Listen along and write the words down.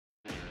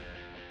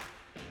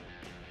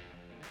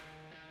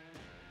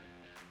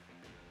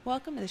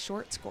Welcome to The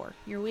Short Score,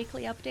 your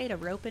weekly update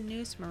of roping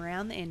news from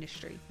around the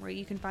industry, where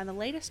you can find the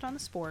latest on the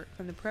sport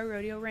from the pro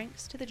rodeo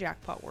ranks to the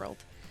jackpot world.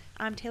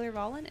 I'm Taylor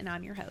Vollen, and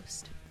I'm your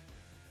host.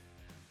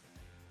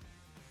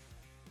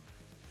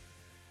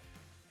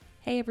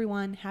 Hey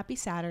everyone, happy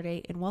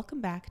Saturday, and welcome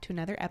back to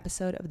another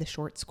episode of The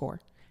Short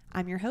Score.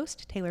 I'm your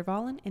host, Taylor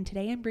Vollen, and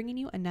today I'm bringing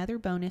you another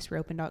bonus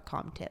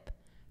Ropin.com tip.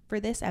 For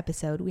this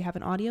episode, we have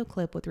an audio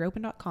clip with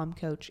Ropin.com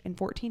coach and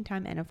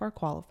 14-time NFR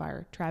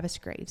qualifier, Travis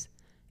Graves.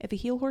 If a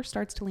heel horse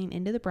starts to lean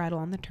into the bridle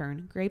on the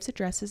turn, Graves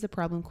addresses the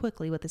problem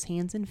quickly with his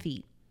hands and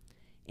feet.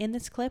 In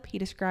this clip, he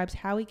describes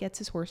how he gets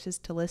his horses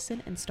to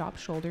listen and stop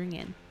shouldering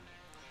in.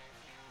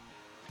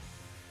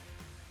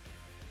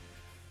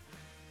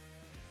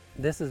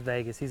 This is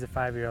Vegas. He's a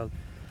 5-year-old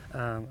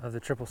of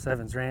the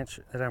 777s ranch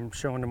that I'm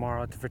showing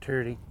tomorrow at the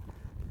fraternity.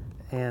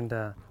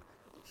 And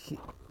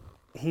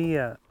he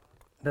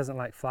doesn't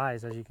like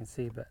flies, as you can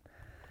see. But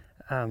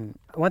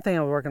one thing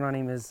I was working on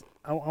him is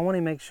I want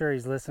to make sure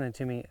he's listening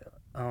to me.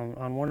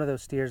 On one of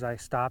those steers, I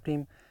stopped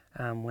him.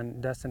 When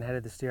Dustin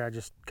headed the steer, I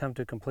just come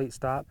to a complete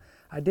stop.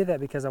 I did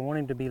that because I want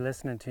him to be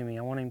listening to me.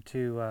 I want him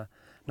to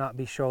not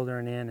be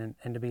shouldering in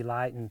and to be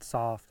light and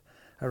soft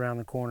around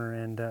the corner.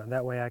 And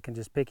that way I can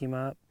just pick him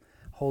up,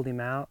 hold him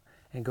out,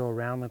 and go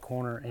around the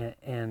corner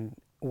and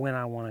when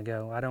I want to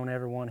go. I don't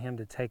ever want him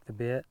to take the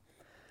bit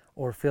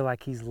or feel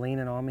like he's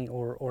leaning on me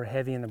or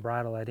heavy in the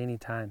bridle at any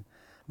time.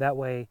 That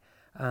way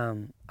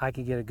I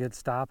could get a good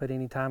stop at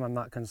any time. I'm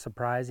not going to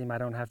surprise him. I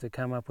don't have to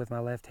come up with my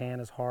left hand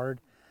as hard.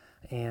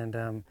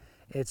 And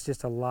it's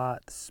just a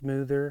lot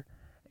smoother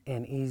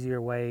and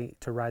easier way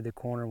to ride the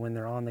corner when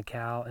they're on the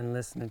cow and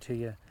listening to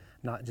you,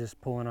 not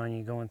just pulling on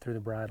you going through the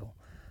bridle.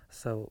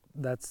 So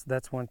that's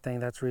one thing.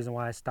 That's the reason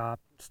why I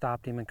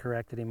stopped him and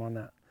corrected him on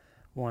that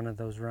one of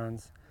those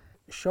runs.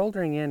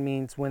 Shouldering in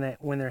means when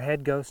their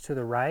head goes to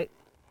the right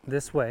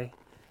this way,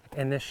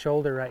 and this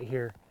shoulder right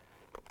here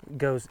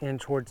goes in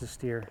towards the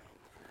steer.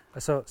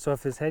 So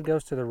if his head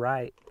goes to the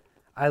right,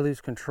 I lose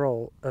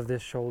control of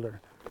this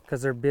shoulder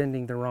because they're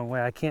bending the wrong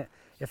way. I can't,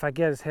 if I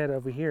get his head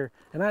over here,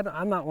 and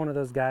I'm not one of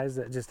those guys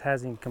that just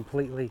has him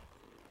completely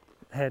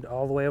head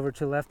all the way over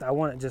to the left. I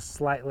want it just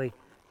slightly,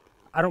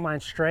 I don't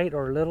mind straight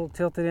or a little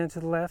tilted into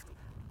the left,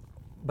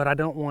 but I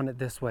don't want it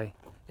this way.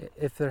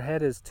 If their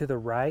head is to the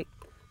right,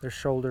 their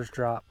shoulders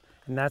drop.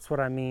 And that's what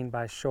I mean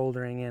by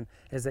shouldering in,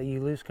 is that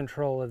you lose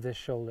control of this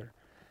shoulder.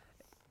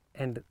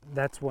 And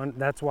that's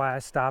why I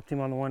stopped him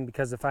on the one,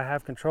 because if I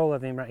have control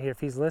of him right here, if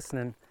he's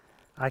listening,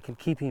 I can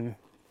keep him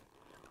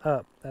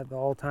up at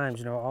all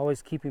times,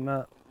 always keep him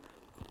up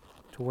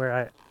to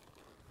where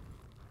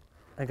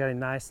I got him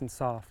nice and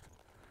soft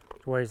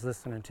to where he's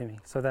listening to me.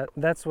 So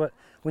that's what,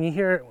 when you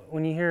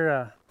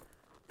hear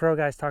pro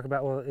guys talk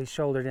about, well, he's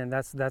shouldered in,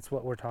 that's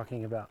what we're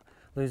talking about,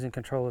 losing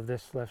control of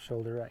this left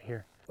shoulder right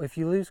here. If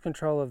you lose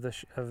control of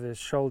this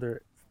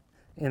shoulder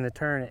in the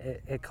turn,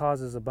 it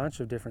causes a bunch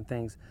of different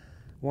things.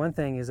 One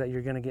thing is that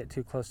you're going to get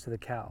too close to the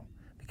cow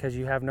because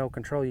you have no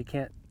control. You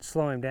can't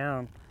slow him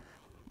down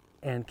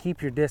and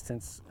keep your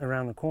distance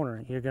around the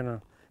corner.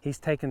 He's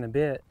taking the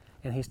bit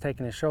and he's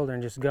taking his shoulder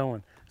and just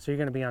going. So you're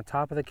going to be on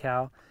top of the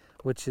cow,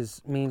 which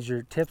means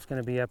your tip's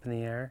going to be up in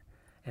the air,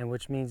 and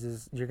which means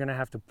is you're going to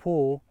have to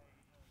pull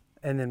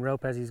and then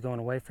rope as he's going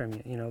away from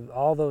you.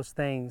 All those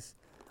things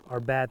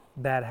are bad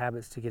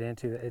habits to get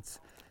into.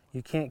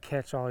 You can't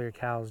catch all your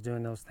cows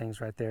doing those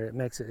things right there. It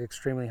makes it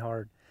extremely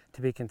hard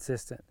to be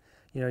consistent.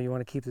 You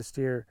want to keep the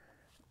steer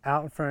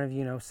out in front of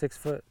you, 6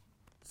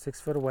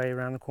 foot away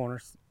around the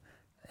corners.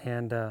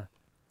 And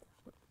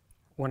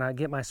when I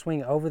get my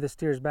swing over the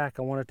steer's back,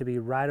 I want it to be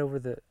right over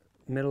the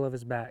middle of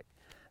his back,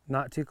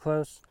 not too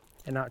close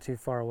and not too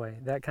far away.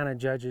 That kind of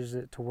judges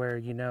it to where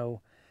you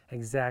know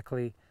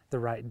exactly the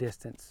right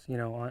distance,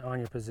 on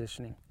your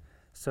positioning.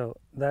 So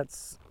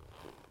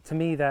to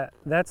me,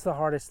 that's the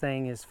hardest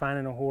thing, is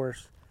finding a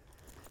horse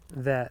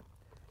that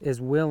is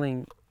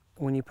willing,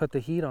 when you put the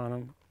heat on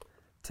them,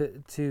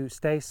 to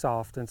stay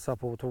soft and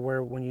supple, to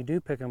where when you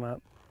do pick them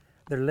up,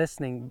 they're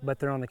listening, but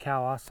they're on the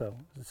cow also.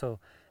 So,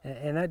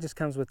 and that just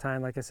comes with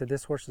time. Like I said,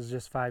 this horse is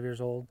just 5 years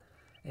old,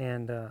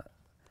 and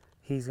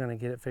he's going to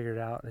get it figured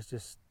out. It's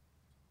just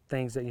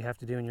things that you have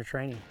to do in your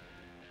training.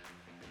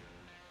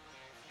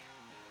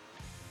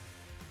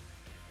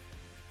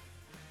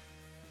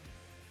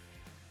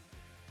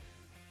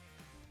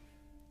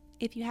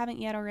 If you haven't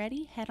yet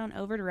already, head on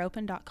over to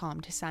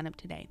Ropin.com to sign up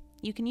today.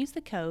 You can use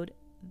the code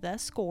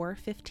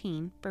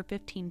THESCORE15 for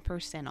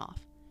 15% off.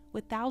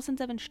 With thousands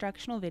of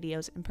instructional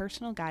videos and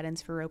personal guidance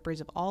for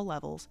ropers of all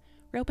levels,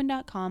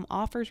 Ropin.com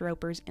offers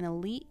ropers an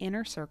elite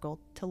inner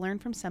circle to learn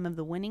from some of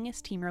the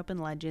winningest team roping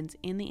legends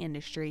in the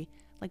industry,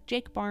 like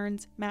Jake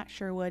Barnes, Matt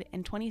Sherwood,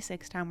 and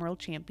 26-time world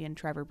champion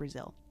Trevor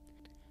Brazile.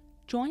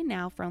 Join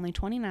now for only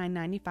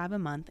 $29.95 a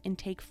month and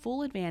take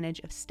full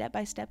advantage of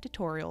step-by-step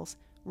tutorials,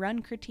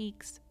 run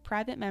critiques,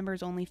 private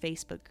members-only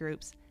Facebook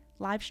groups,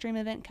 live stream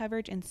event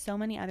coverage, and so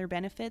many other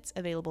benefits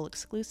available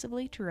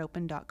exclusively to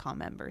Ropin.com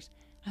members.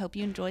 I hope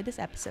you enjoyed this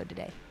episode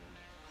today.